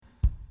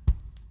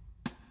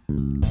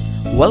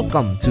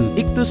Welcome to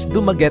Ictus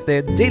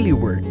Dumaguete Daily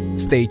Word.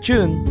 Stay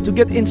tuned to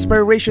get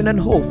inspiration and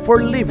hope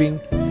for living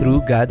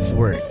through God's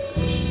Word.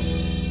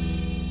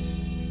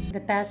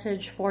 The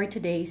passage for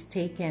today is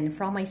taken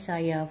from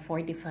Isaiah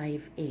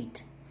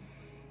 45:8.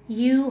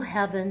 You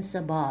heavens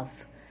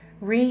above,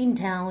 rain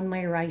down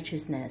my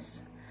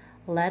righteousness.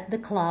 Let the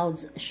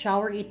clouds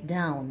shower it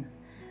down.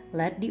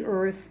 Let the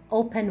earth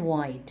open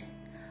wide.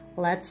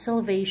 Let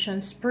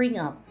salvation spring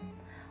up.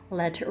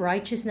 Let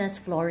righteousness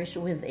flourish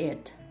with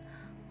it.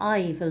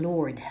 I, the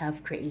Lord,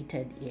 have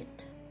created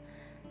it.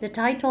 The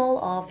title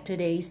of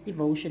today's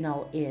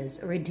devotional is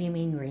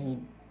Redeeming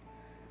Rain.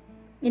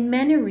 In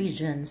many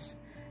regions,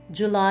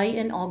 July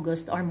and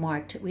August are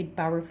marked with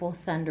powerful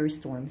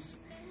thunderstorms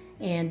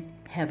and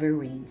heavy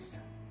rains.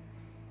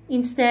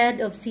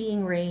 Instead of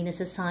seeing rain as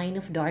a sign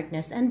of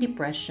darkness and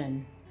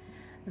depression,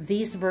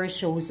 this verse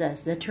shows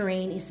us that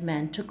rain is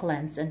meant to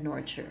cleanse and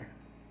nurture.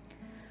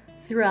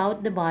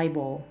 Throughout the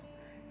Bible,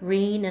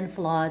 rain and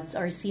floods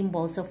are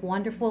symbols of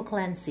wonderful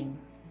cleansing.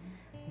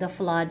 The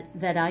flood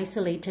that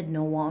isolated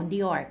Noah on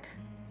the ark,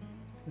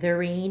 the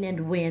rain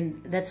and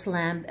wind that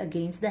slammed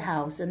against the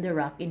house and the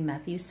rock in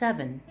Matthew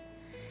 7,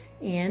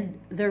 and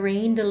the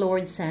rain the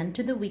Lord sent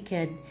to the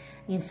wicked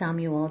in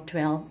Samuel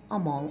 12,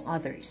 among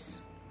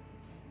others.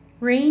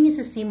 Rain is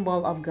a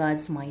symbol of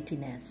God's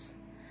mightiness,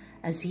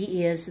 as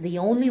He is the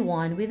only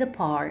one with the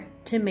power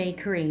to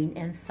make rain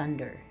and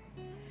thunder.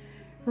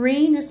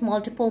 Rain has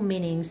multiple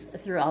meanings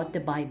throughout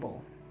the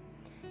Bible.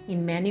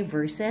 In many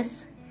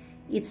verses,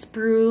 it's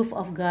proof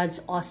of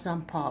God's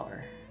awesome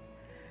power.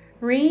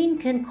 Rain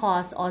can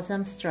cause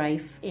awesome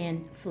strife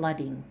and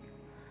flooding,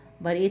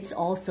 but it's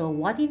also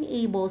what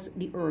enables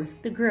the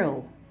earth to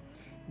grow,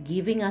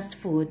 giving us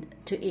food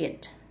to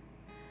eat.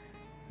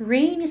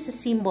 Rain is a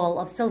symbol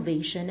of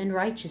salvation and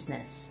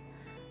righteousness,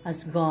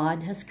 as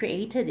God has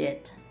created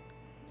it.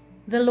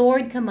 The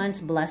Lord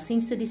commands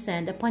blessings to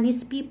descend upon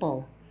His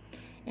people,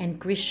 and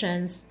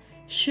Christians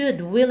should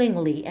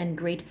willingly and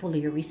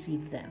gratefully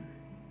receive them.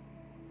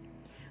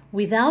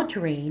 Without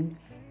rain,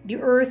 the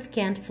earth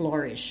can't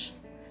flourish.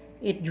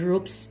 It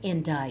droops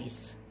and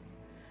dies.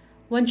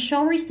 When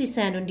showers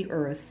descend on the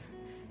earth,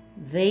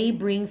 they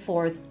bring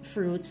forth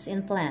fruits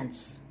and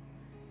plants.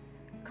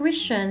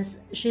 Christians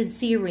should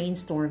see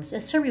rainstorms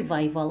as a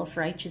revival of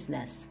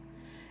righteousness,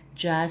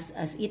 just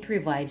as it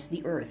revives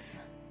the earth.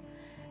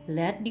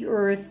 Let the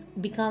earth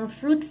become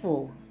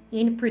fruitful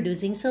in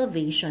producing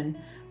salvation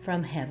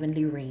from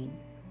heavenly rain.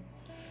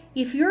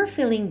 If you're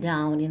feeling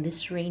down in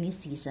this rainy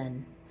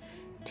season,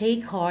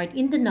 take heart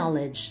in the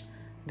knowledge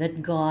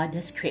that God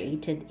has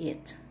created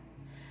it.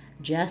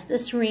 Just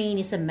as rain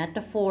is a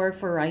metaphor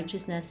for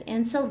righteousness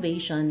and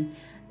salvation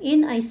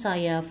in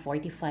Isaiah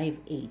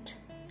 45:8,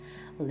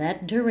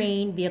 let the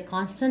rain be a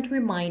constant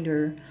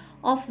reminder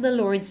of the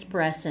Lord's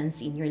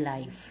presence in your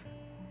life.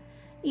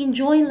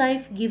 Enjoy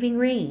life-giving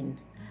rain,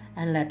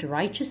 and let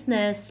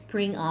righteousness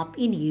spring up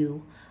in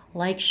you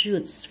like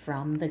shoots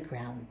from the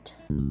ground.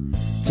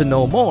 To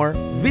know more,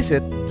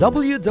 visit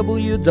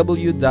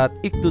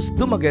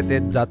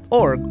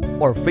www.ictusdumaguete.org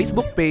or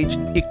Facebook page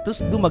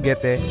Ictus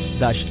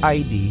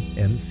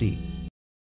Dumaguete-IDMC.